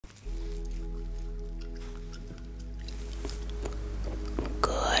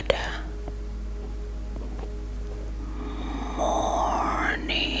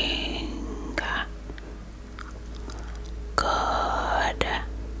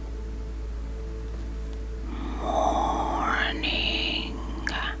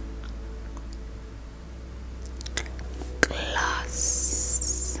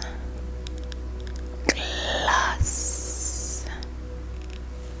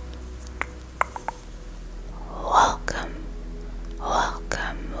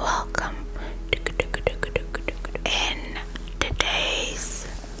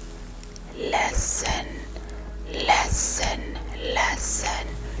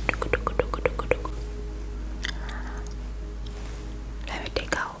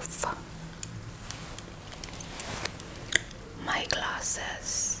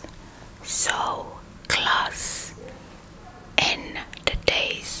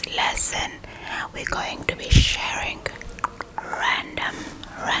listen, we're going to be sharing random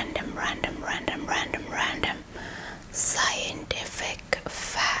scientific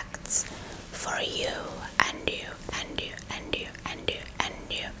facts for you and you.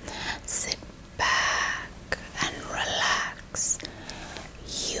 Sit back and relax.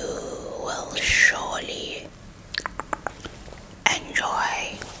 You will surely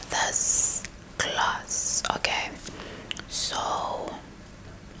enjoy this class, okay? So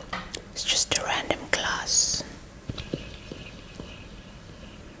it's just a random class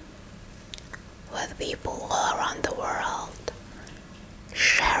with people all around the world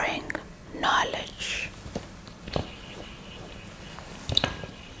sharing knowledge.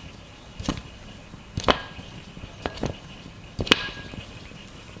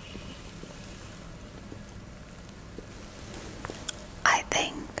 I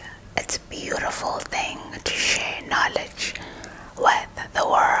think it's a beautiful thing to share knowledge with the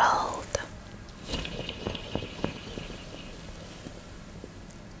world.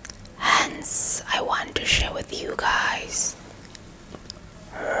 Hence, I want to share with you guys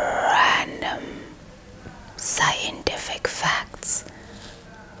random scientific facts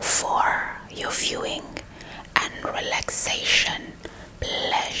for your viewing and relaxation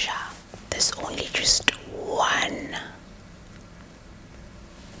pleasure. There's only just one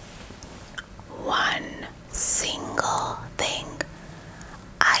single thing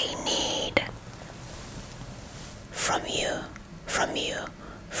I need from you,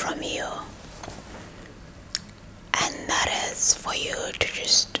 and that is for you to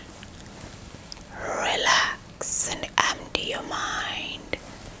just relax and empty your mind,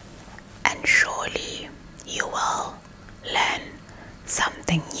 and surely you will learn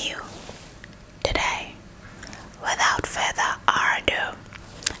something new today. Without further ado,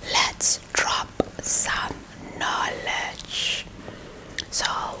 let's drop some knowledge. So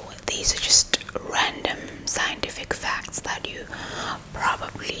these are just random scientific facts that you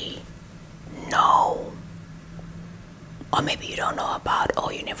probably know, or maybe you don't know about,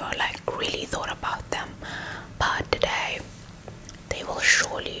 or you never really thought about them, but today they will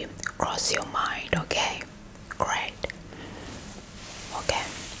surely cross your mind. Okay, great. Okay,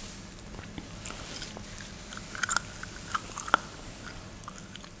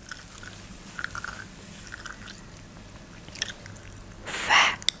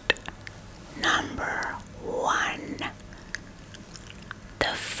 fact number 1.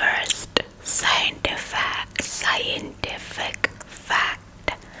 The first scientific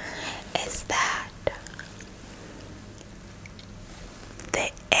fact is that the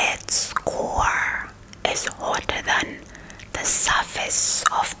Earth's core is hotter than the surface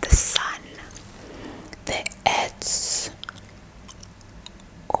of the sun. The Earth's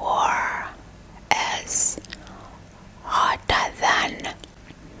core is hotter than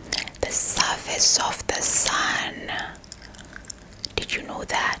the surface of the sun. Did you know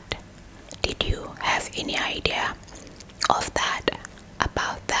that? Did you have any idea of that,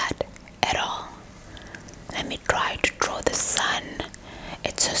 about that at all? Let me try to draw the sun.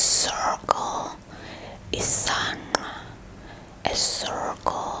 It's a circle. Isang. A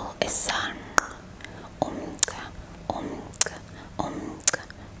circle. Isang.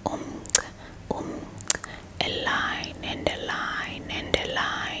 A line and a line and a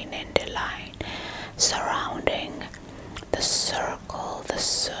line and a line surrounding the circle, the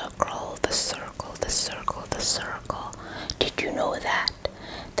circle, the circle, the circle, the circle. Did you know that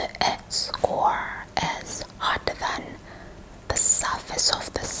the Earth's core is hotter than the surface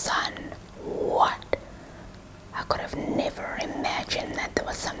of the sun? What? I could have never imagined that there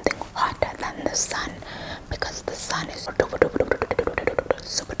was something hotter than the sun, because the sun is super duper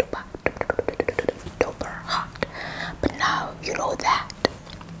hot. But now you know that.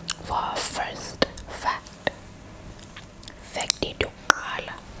 For our first fact. Fact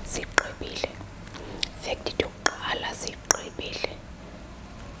yokuqala siqibile. Fact yokuqala siqibile.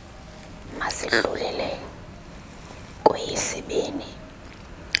 Masidlulele kweyesibini.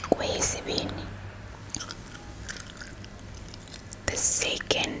 The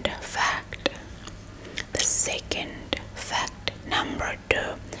second fact, number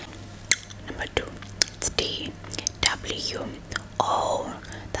 2, it's TWO.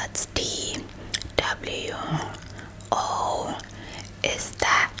 That's TWO. Is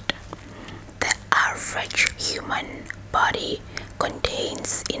that the average human body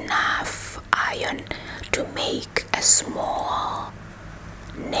contains enough iron to make a small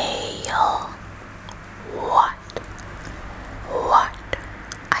nail? What?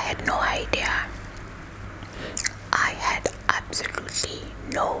 I had no idea. I had absolutely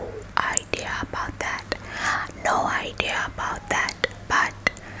no idea about that. But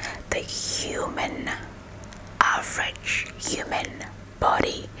the average human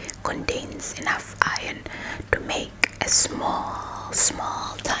body contains enough iron to make a small,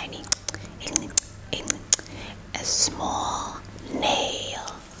 tiny, a small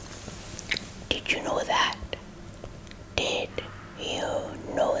nail. Did you know that? Did you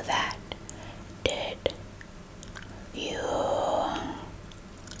know that? Did you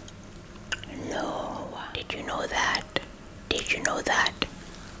know? Did you know that? Did you know that?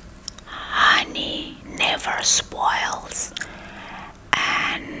 Honey never spoils,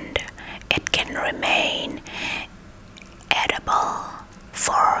 and it can remain edible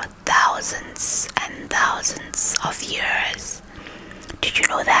for thousands and thousands of years. Did you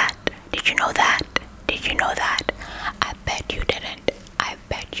know that? Did you know that? Did you know that? I bet you didn't. I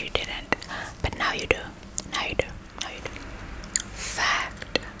bet you didn't. But now you do. Now you do. Now you do.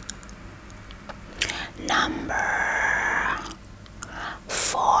 Fact number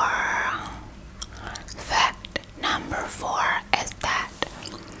 4. Fact number 4 is that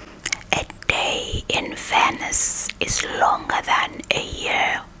a day in Venice is longer than a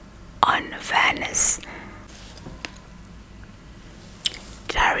year on Venice.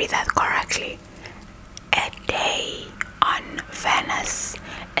 Did I read that correctly? A day on Venice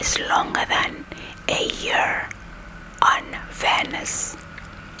is longer than a year on Venice.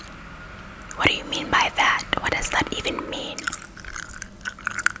 What do you mean by that? What does that even mean?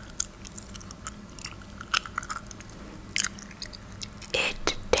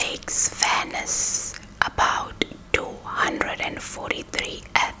 It takes Venice about 243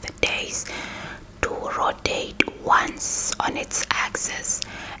 Earth days to rotate once on its axis,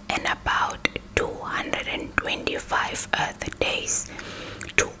 and about 225 Earth days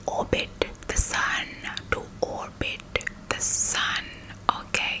to orbit the sun. To orbit the sun.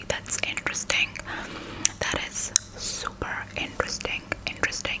 Okay, that's interesting. That is super interesting.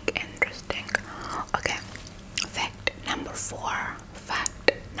 Interesting. Okay, fact number 4.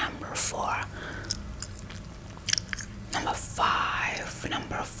 Fact number 4. Number 5.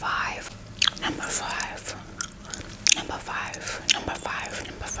 Number 5. Number 5. Number 5. Number 5.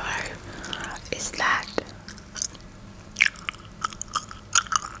 Number 5 is that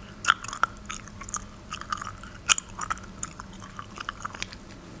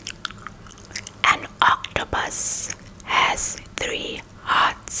an octopus has 3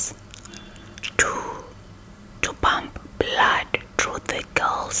 hearts, 2 to pump blood through the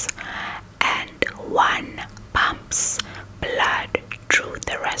gills, and 1 pumps blood through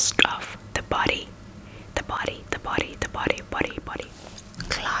the rest of the body. The body.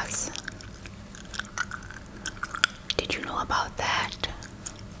 Class. Did you know about that?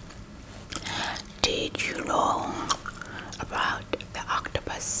 Did you know about the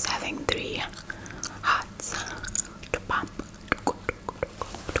octopus having 3 hearts to pump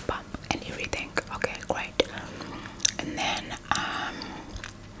and everything? Okay, great. And then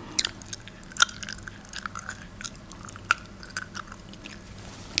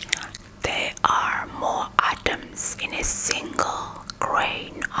there are more atoms in a single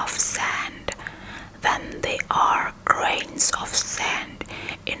grain of sand than there are grains of sand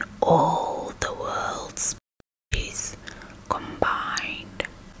in all the world's species combined.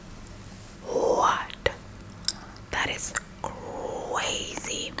 What? That is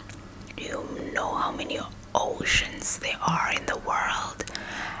crazy. Do you know how many oceans there are in the world?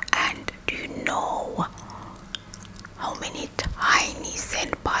 And do you know how many tiny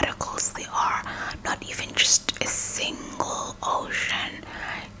sand particles there are? Not even just a single ocean,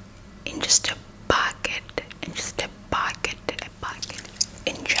 in just a bucket, in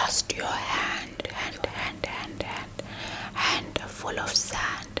just your hand full of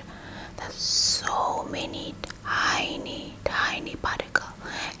sand. There's so many tiny particles.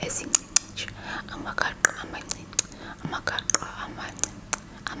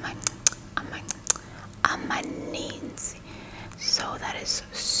 So that is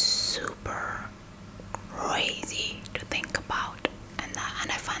super crazy to think about, and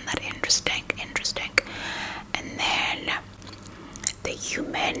I find that interesting. And then the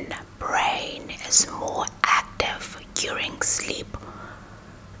human brain is more active during sleep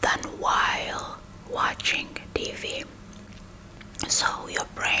than while watching TV. So your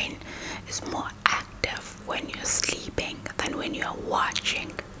brain is more active when you're sleeping than when you're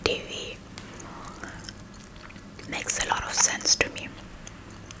watching TV. Makes a lot of sense to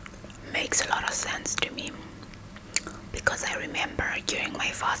me. Because I remember during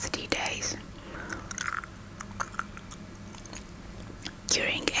my varsity days,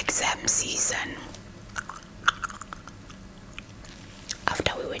 during exam season,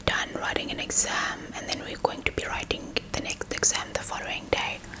 after we were done writing an exam and then we were going to be writing the next exam the following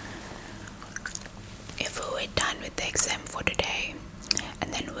day,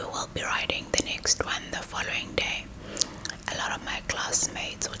 next one, the following day, a lot of my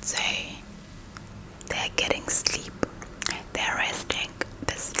classmates would say they're getting sleep, they're resting,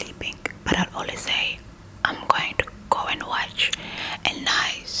 they're sleeping. But I'd always say, I'm going to go and watch a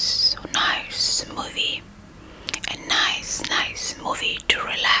nice movie, a nice movie to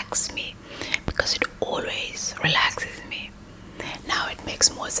relax me, because it always relaxes me. Now it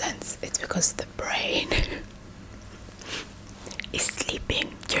makes more sense. It's because the brain is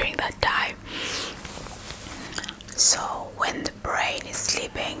sleeping during that time. So when the brain is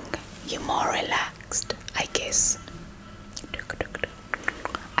sleeping, you're more relaxed, I guess.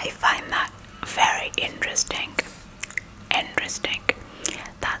 I find that very interesting.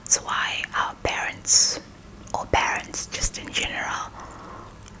 That's why our parents, or parents just in general,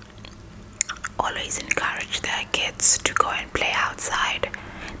 always encourage their kids to go and play outside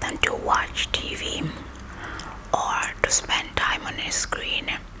than to watch TV or to spend time on a screen.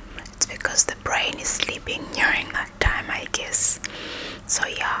 It's because the brain is sleeping during that time, I guess. So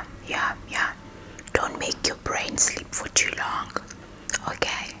yeah. Don't make your brain sleep for too long,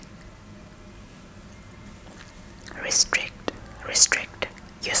 okay? Restrict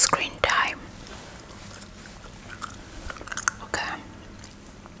your screen time. Okay.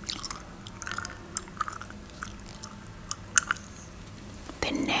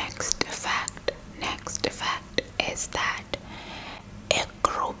 The next fact is that a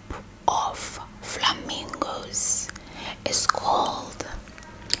group of flamingos is called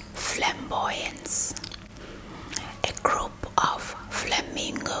flamboyance. A group of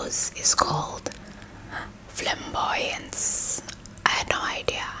flamingos is called flamboyance. I had no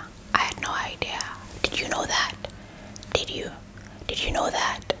idea. Did you know that? Did you know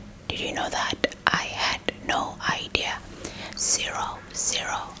that? I had no idea. Zero,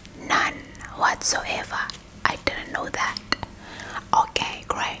 none whatsoever. I didn't know that. Okay,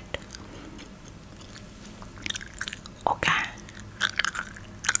 great. Okay.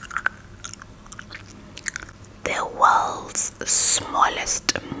 The world's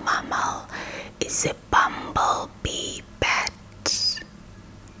smallest mammal is a bumblebee bat,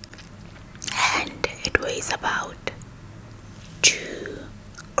 and it weighs about 2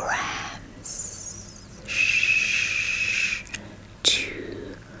 grams.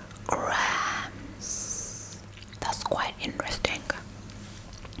 2 grams. That's quite interesting.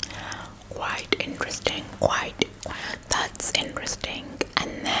 That's interesting.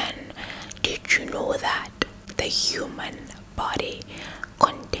 And then, did you know that the human body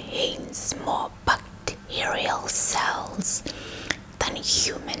contains more bacterial cells than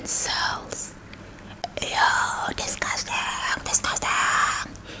human cells? Yo, disgusting.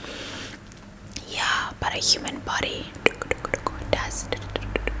 Yeah, but a human body does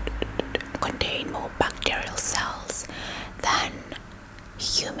contain more bacterial cells than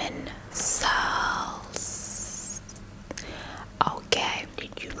human cells. Okay,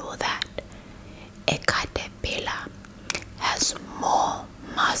 did you know that a caterpillar has more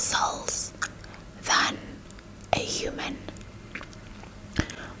muscles than a human?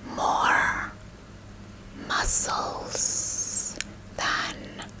 More muscles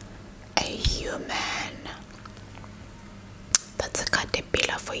than a human. That's a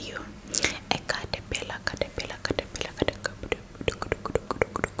caterpillar for you. A caterpillar.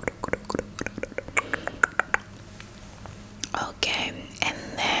 Okay, and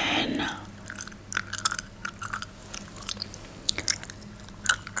then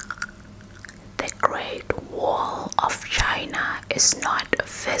the Great Wall of China is not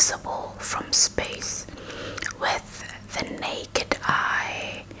visible from space with the naked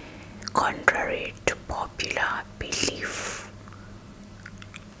eye, contrary to popular belief.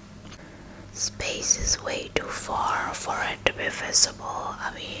 Space is way too far for it to be visible.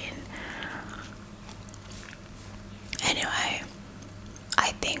 I mean, anyway,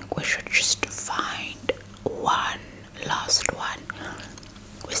 I think we should just find one last one.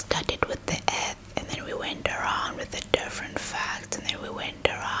 We started with the Earth, and then we went around with the different facts, and then we went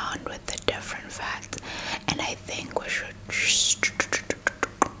around with the different facts, and I think we should just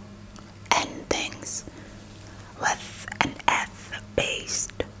end things with an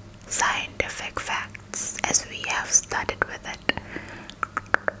Earth-based scientific facts, as we have started with it.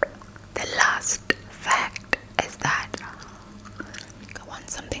 The last fact is that I want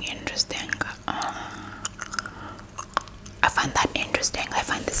something interesting. I find that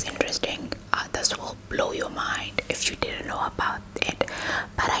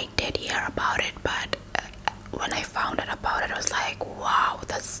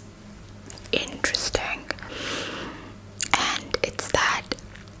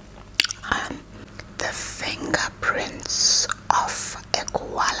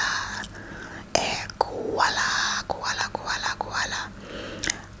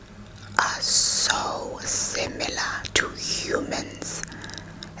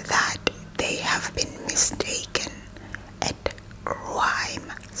have been mistaken at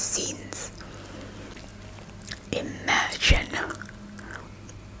crime scenes. Imagine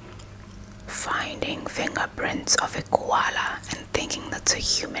finding fingerprints of a koala and thinking that's a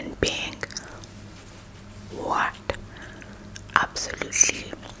human being. What?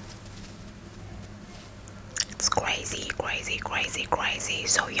 Absolutely. It's crazy, crazy, crazy, crazy.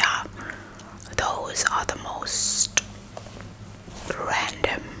 So yeah, those are the most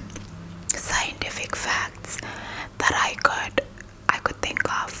random scientific facts that I could think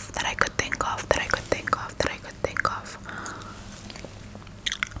of,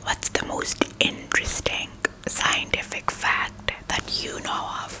 What's the most interesting scientific fact that you know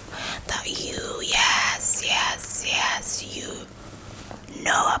of? That you, yes, you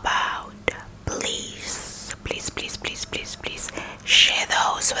know about? Please share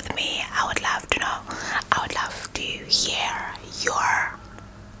those with me. I would love to know. I would love to hear your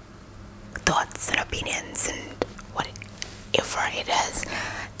thoughts and opinions and whatever it is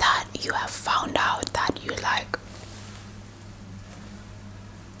that you have found out that you like.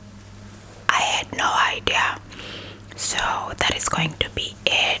 I had no idea. So that is going to be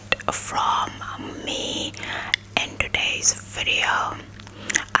it from me in today's video.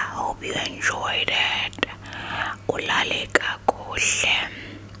 I hope you enjoyed it. Ulale kakuhle.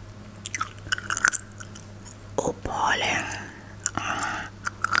 Uphole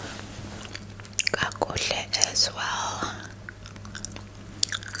kakuhle as well.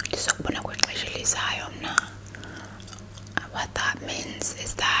 Ndizokubona kwixesha elizayo mna. What that means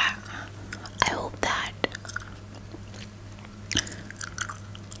is that I hope that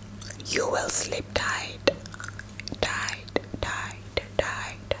you will sleep tight,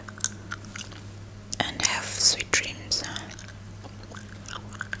 and have sweet dreams.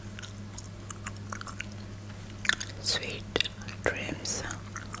 Sweet dreams.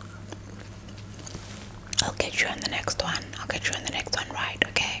 I'll catch you in the next one. Right?